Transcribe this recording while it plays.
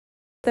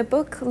The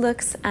book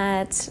looks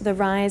at the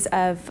rise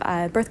of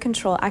birth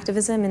control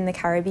activism in the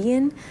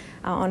Caribbean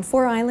on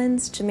 4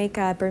 islands,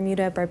 Jamaica,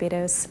 Bermuda,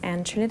 Barbados,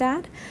 and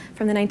Trinidad,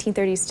 from the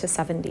 1930s to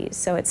 70s.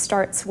 So it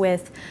starts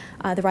with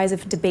the rise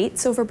of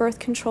debates over birth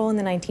control in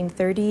the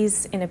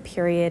 1930s in a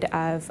period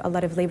of a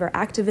lot of labor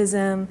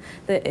activism,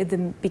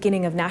 the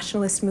beginning of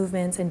nationalist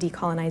movements and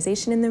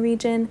decolonization in the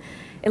region.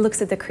 It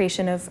looks at the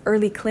creation of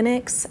early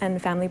clinics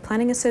and family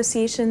planning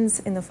associations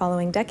in the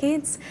following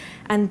decades,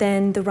 and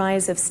then the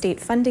rise of state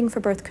funding for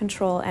birth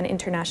control and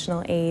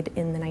international aid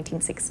in the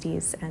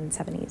 1960s and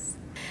 70s.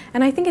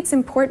 And I think it's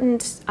important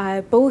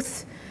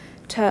both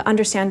to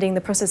understanding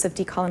the process of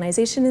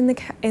decolonization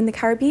in the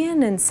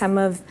Caribbean and some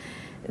of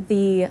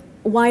the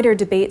wider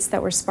debates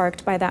that were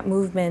sparked by that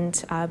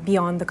movement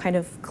beyond the kind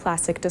of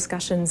classic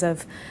discussions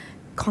of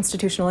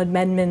constitutional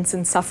amendments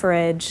and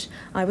suffrage.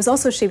 It was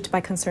also shaped by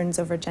concerns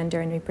over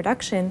gender and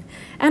reproduction.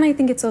 And I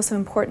think it's also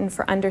important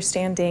for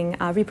understanding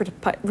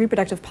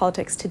reproductive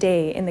politics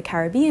today in the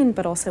Caribbean,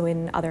 but also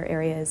in other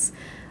areas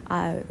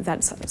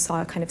that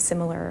saw a kind of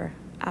similar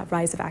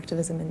rise of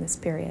activism in this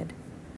period.